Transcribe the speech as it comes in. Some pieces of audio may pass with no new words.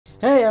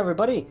Hey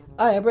everybody,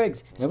 I am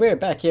Briggs, and we're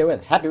back here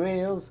with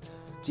Happywheels.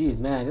 Jeez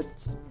man,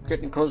 it's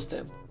getting close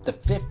to the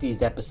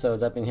 50s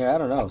episodes up in here. I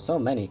don't know, so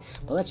many.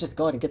 But let's just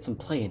go ahead and get some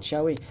playing,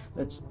 shall we?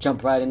 Let's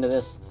jump right into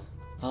this.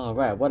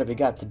 Alright, what have we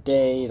got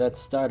today? Let's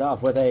start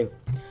off with a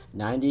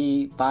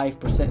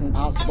 95%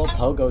 impossible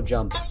pogo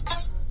jump.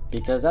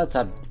 Because that's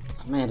a...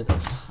 man,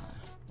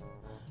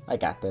 I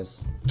got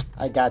this.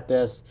 I got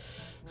this.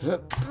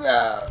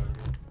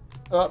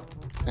 Oh,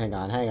 hang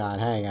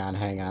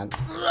on.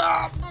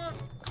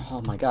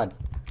 Oh my god.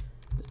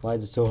 Why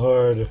is it so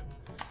hard?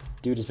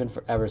 Dude, it's been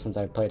forever since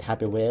I've played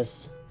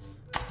Happywheels.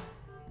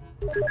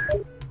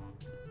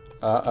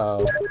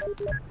 Uh-oh.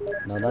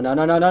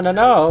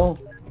 No.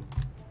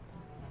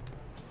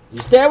 You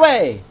stay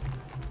away!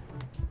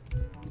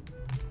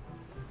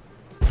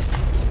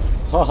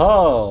 Ho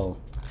ho!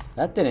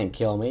 That didn't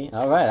kill me.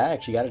 Alright, I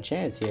actually got a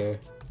chance here.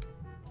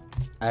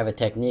 I have a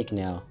technique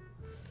now.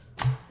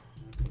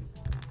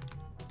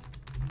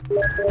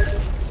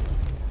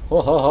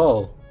 Ho ho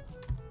ho!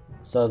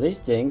 So these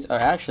things are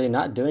actually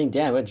not doing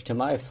damage to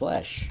my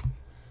flesh,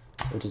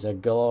 which is a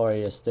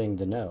glorious thing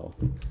to know.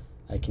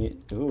 I can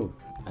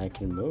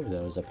move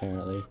those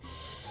apparently.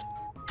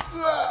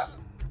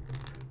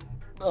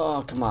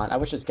 Oh, come on. I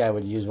wish this guy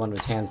would use one of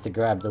his hands to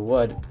grab the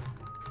wood.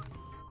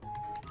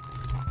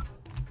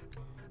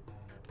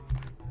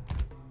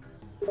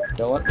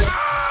 Don't want...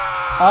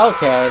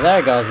 Okay,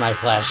 there goes my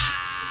flesh.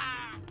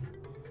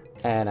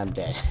 And I'm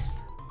dead.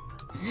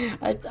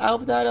 I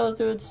thought I was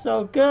doing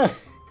so good.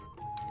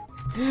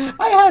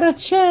 I had a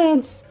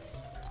chance.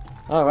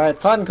 Alright,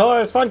 fun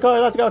course,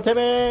 let's go,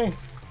 Timmy.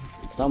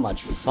 So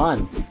much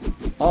fun.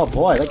 Oh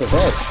boy, look at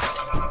this.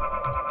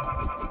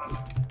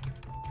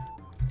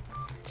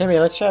 Timmy,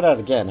 let's try that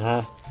again,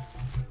 huh?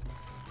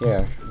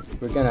 Here,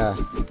 we're gonna...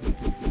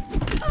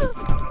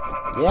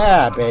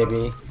 Yeah,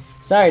 baby.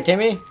 Sorry,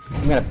 Timmy.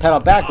 I'm gonna pedal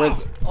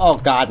backwards. Oh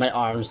god, my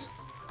arms.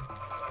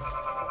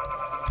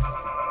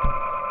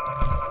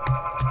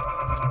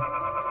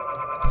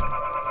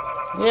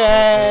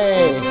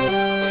 Yay!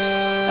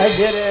 I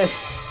did it!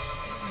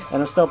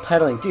 And I'm still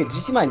pedaling. Dude, did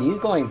you see my knees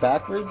going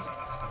backwards?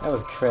 That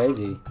was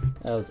crazy.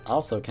 That was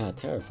also kind of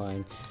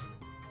terrifying.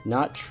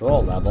 Not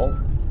troll level.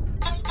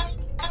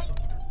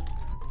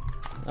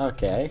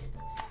 Okay.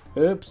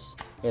 Oops.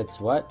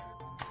 It's what?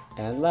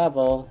 And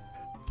level.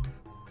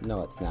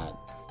 No, it's not.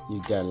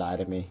 You dare lie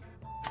to me.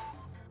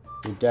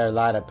 You dare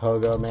lie to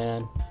Pogo,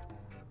 man.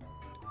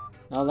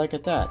 Oh, look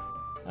at that.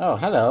 Oh,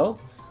 hello.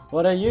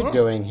 What are you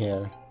doing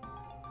here?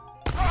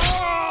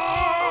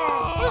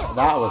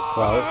 That was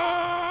close.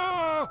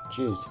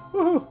 Jeez.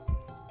 Woohoo.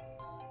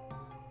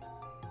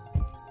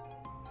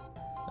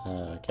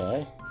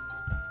 Okay.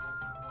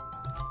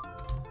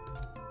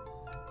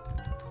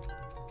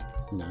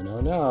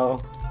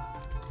 No.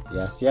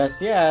 Yes.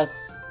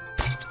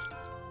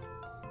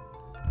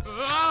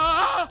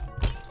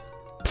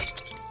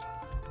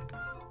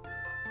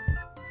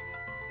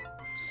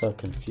 So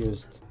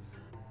confused.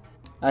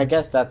 I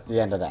guess that's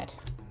the end of that.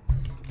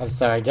 I'm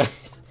sorry,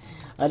 guys.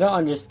 I don't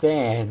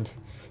understand.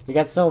 We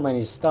got so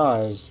many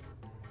stars.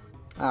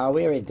 Ah,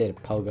 we already did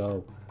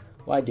Pogo.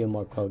 Why do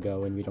more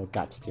Pogo when we don't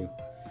got to?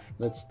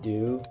 Let's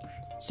do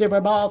Super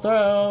Ball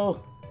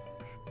Throw!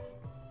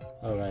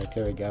 Alright,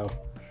 here we go.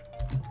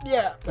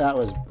 Yeah, that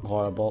was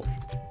horrible.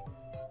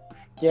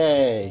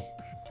 Yay!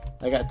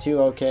 I got 2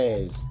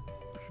 OKs.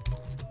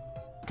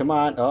 Come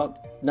on. Oh,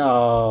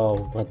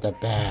 no. What the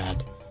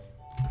bad.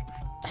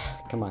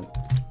 Come on.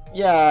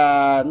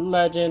 Yeah,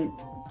 legend.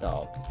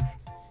 Oh.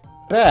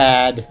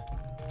 Bad.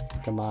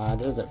 Come on,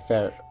 this isn't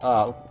fair.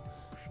 Oh.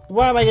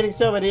 Why am I getting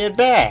so many in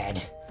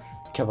bad?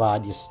 Come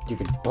on, you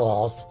stupid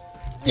balls.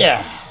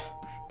 Yeah.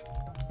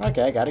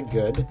 Okay, I got it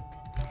good.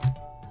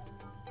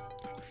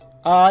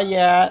 Oh,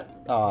 yeah.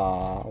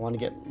 Oh, I want to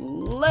get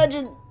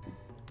legend.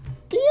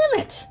 Damn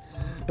it.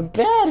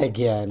 Bad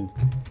again.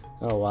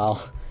 Oh,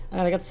 well.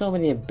 And I got so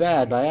many in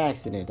bad by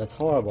accident. That's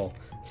horrible.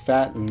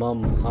 Fat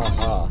mum,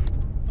 haha.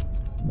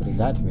 What does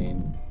that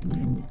mean?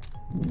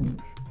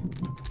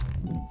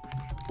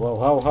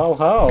 Whoa,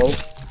 ho.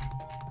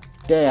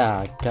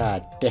 Yeah,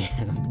 god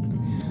damn.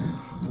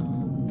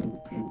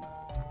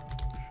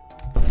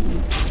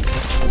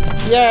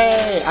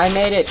 Yay! I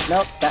made it!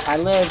 Nope, I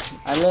lived.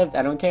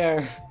 I don't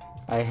care.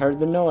 I heard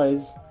the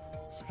noise.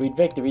 Sweet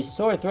victory.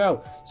 Sword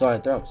throw.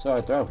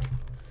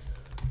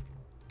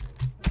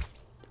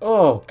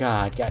 Oh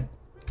god, got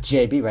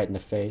JB right in the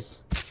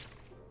face.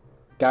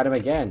 Got him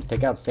again.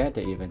 Took out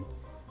Santa even.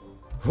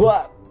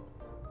 What?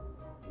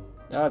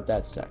 Oh,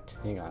 that sucked.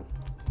 Hang on.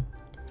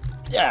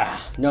 Yeah.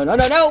 No.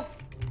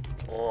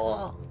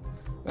 Oh,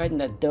 right in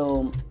that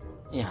dome.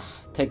 Yeah.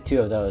 Take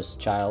 2 of those,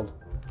 child.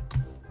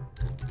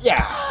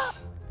 Yeah.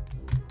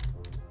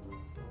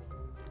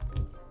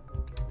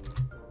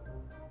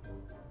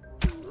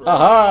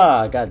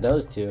 Aha! Got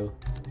those 2.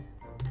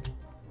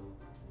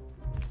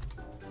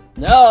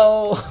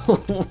 No!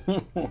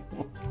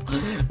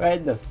 Right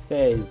in the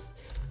face.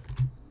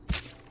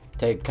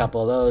 Take a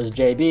couple of those,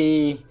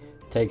 JB.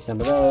 Take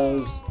some of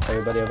those.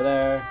 Everybody over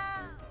there.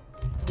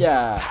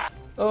 Yeah.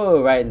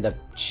 Oh, right in the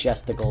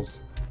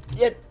chesticles.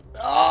 Yeah.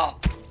 Oh.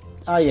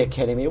 Are you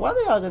kidding me? Why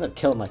did I end up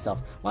killing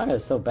myself? Why am I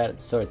so bad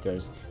at sword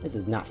throws? This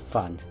is not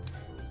fun.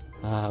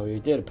 We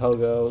did a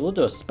pogo. We'll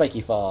do a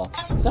spiky fall.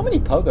 So many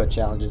pogo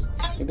challenges.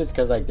 Maybe it's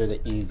because like they're the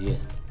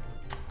easiest.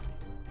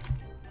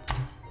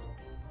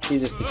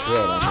 Easiest to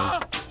create, I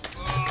mean.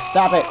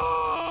 Stop it!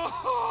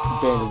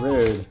 Being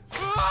rude.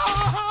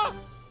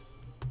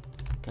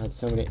 Got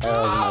so many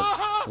arrows in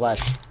my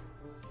flesh.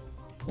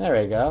 There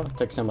we go.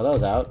 Took some of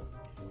those out.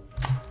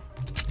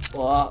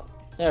 Well,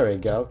 there we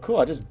go. Cool,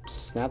 I just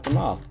snapped them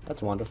off.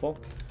 That's wonderful.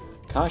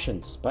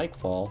 Caution, spike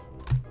fall.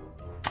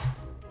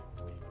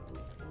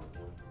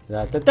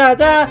 Da, da, da,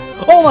 da.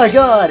 Oh my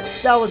god!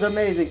 That was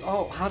amazing!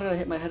 Oh, how did I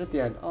hit my head at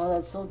the end? Oh,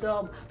 that's so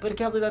dumb. But I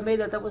can't believe I made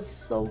that. That was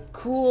so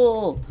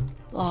cool.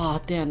 Oh,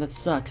 damn, that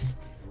sucks.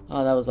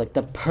 Oh, that was like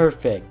the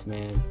perfect,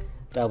 man.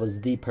 That was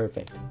the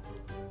perfect.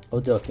 We'll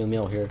do a few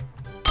meal here.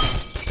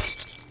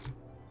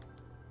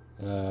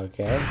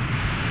 Okay.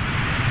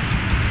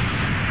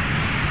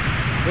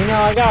 You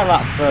know, I got a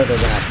lot further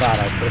than I thought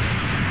I could.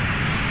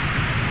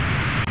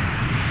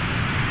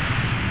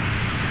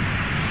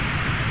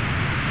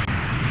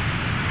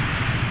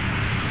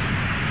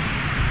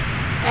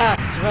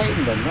 Axe right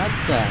in the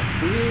nutsack,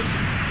 dude.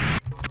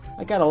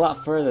 I got a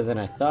lot further than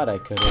I thought I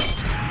could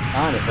have.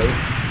 Honestly.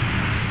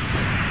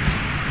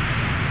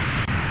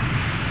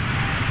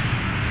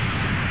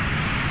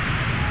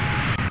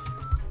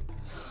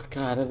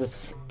 God, it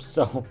is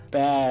so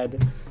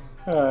bad.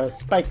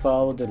 Spike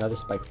fall. We'll do another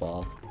spike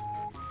fall.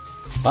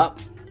 Pop.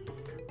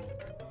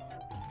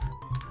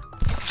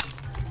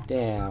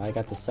 Damn, I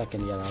got the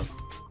second yellow.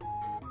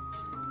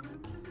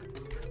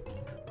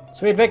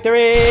 Sweet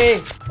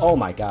victory! Oh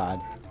my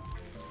god.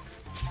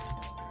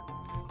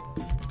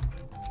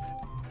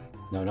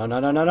 No, no, no,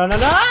 no, no, no, no,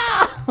 no!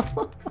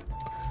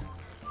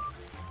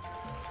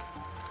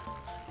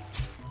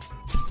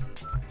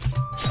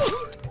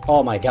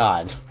 Oh my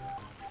god.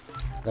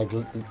 Like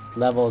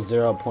level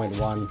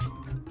 0.1.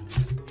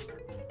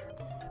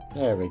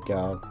 There we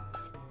go.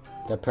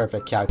 The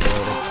perfect calculator.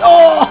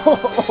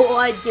 Oh!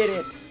 I did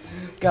it!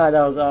 God,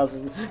 that was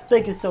awesome.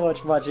 Thank you so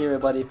much for watching,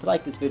 everybody. If you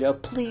like this video,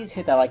 please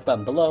hit that like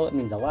button below. It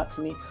means a lot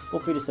to me. Feel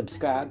free to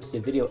subscribe. See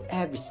a video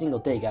every single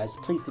day, guys.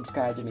 Please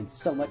subscribe. It means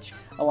so much.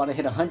 I want to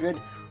hit 100.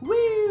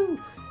 Woo!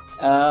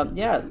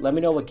 Yeah, let me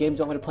know what games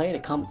you want me to play in the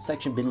comment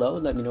section below.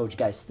 Let me know what you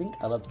guys think.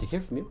 I love to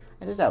hear from you.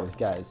 And as always,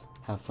 guys,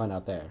 have fun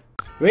out there.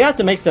 We have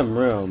to make some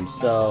room,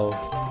 so...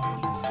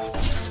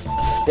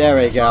 There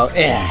we go.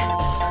 Yeah.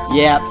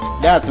 Yep,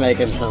 that's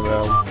making some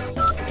room.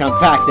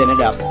 Compacting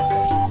it up.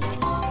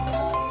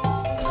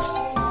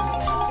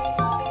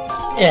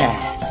 Yeah.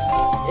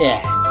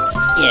 Yeah.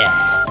 Yeah.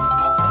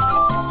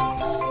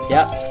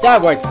 Yep,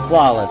 that worked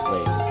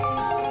flawlessly.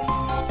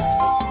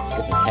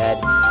 Get this head.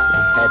 Get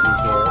this head in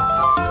here.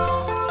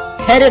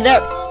 Head in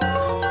there!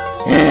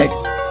 Head!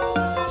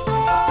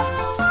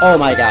 Oh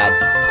my god.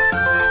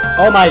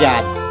 Oh my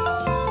god.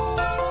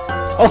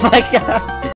 Oh my god.